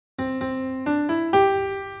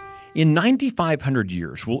In 9,500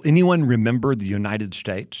 years, will anyone remember the United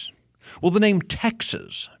States? Will the name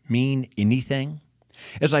Texas mean anything?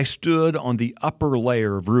 As I stood on the upper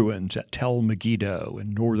layer of ruins at Tel Megiddo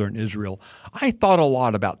in northern Israel, I thought a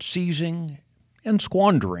lot about seizing and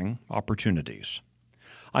squandering opportunities.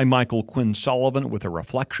 I'm Michael Quinn Sullivan with a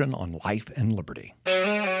reflection on life and liberty.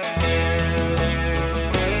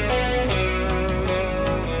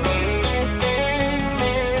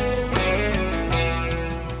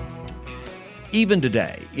 Even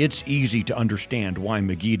today, it's easy to understand why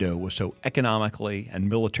Megiddo was so economically and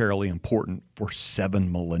militarily important for 7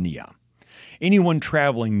 millennia. Anyone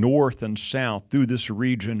traveling north and south through this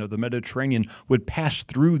region of the Mediterranean would pass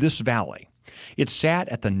through this valley. It sat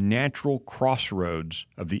at the natural crossroads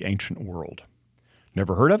of the ancient world.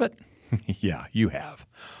 Never heard of it? Yeah, you have.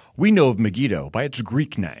 We know of Megiddo by its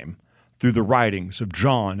Greek name through the writings of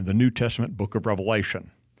John in the New Testament book of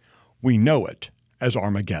Revelation. We know it as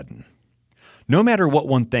Armageddon. No matter what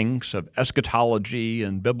one thinks of eschatology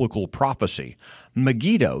and biblical prophecy,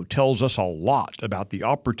 Megiddo tells us a lot about the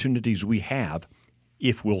opportunities we have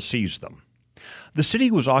if we'll seize them. The city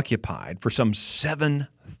was occupied for some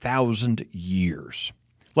 7,000 years.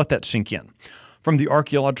 Let that sink in. From the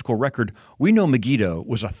archaeological record, we know Megiddo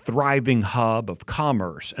was a thriving hub of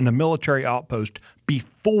commerce and a military outpost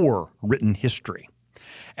before written history.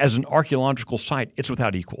 As an archaeological site, it's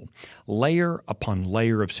without equal. Layer upon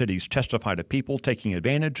layer of cities testify to people taking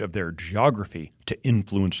advantage of their geography to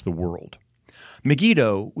influence the world.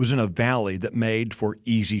 Megiddo was in a valley that made for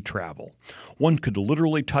easy travel. One could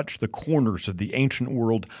literally touch the corners of the ancient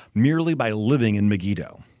world merely by living in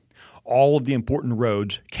Megiddo. All of the important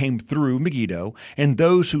roads came through Megiddo, and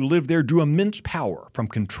those who lived there drew immense power from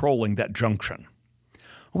controlling that junction.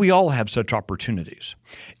 We all have such opportunities.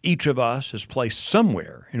 Each of us is placed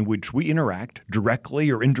somewhere in which we interact directly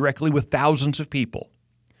or indirectly with thousands of people.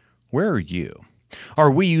 Where are you? Are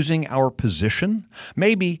we using our position?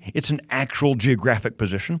 Maybe it's an actual geographic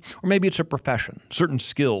position, or maybe it's a profession, certain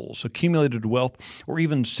skills, accumulated wealth, or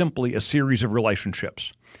even simply a series of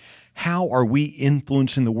relationships. How are we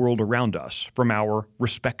influencing the world around us from our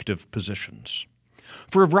respective positions?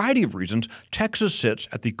 For a variety of reasons, Texas sits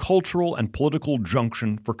at the cultural and political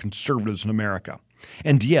junction for conservatives in America.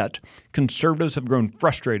 And yet, conservatives have grown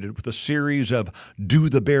frustrated with a series of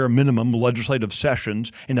do-the-bare-minimum legislative sessions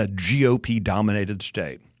in a GOP-dominated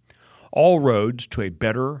state. All roads to a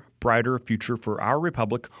better, brighter future for our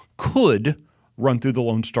republic could run through the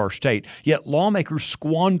Lone Star State, yet lawmakers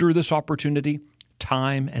squander this opportunity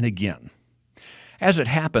time and again. As it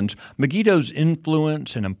happens, Megiddo's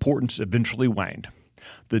influence and importance eventually waned.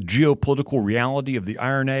 The geopolitical reality of the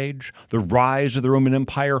Iron Age, the rise of the Roman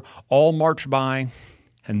Empire, all marched by,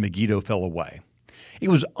 and Megiddo fell away. It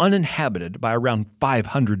was uninhabited by around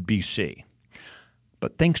 500 BC.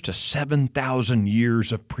 But thanks to 7,000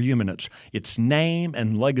 years of preeminence, its name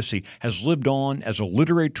and legacy has lived on as a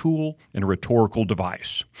literary tool and a rhetorical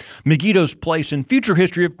device. Megiddo's place in future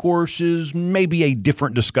history, of course, is maybe a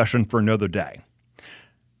different discussion for another day.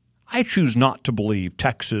 I choose not to believe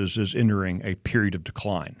Texas is entering a period of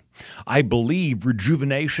decline. I believe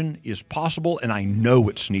rejuvenation is possible, and I know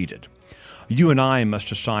it's needed. You and I must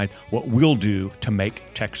decide what we'll do to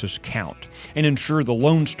make Texas count and ensure the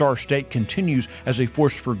Lone Star State continues as a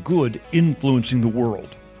force for good influencing the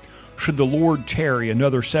world. Should the Lord tarry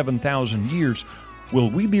another 7,000 years, will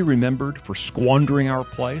we be remembered for squandering our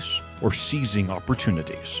place or seizing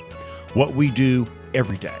opportunities? What we do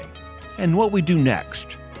every day and what we do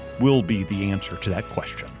next will be the answer to that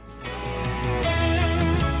question.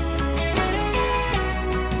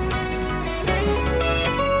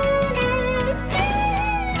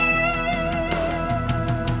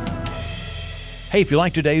 Hey, if you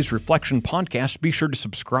like today's Reflection podcast, be sure to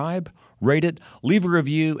subscribe, rate it, leave a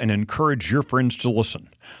review, and encourage your friends to listen.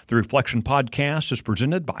 The Reflection podcast is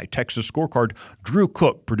presented by Texas Scorecard. Drew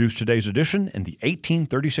Cook produced today's edition in the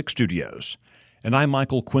 1836 studios. And I'm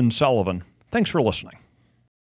Michael Quinn Sullivan. Thanks for listening.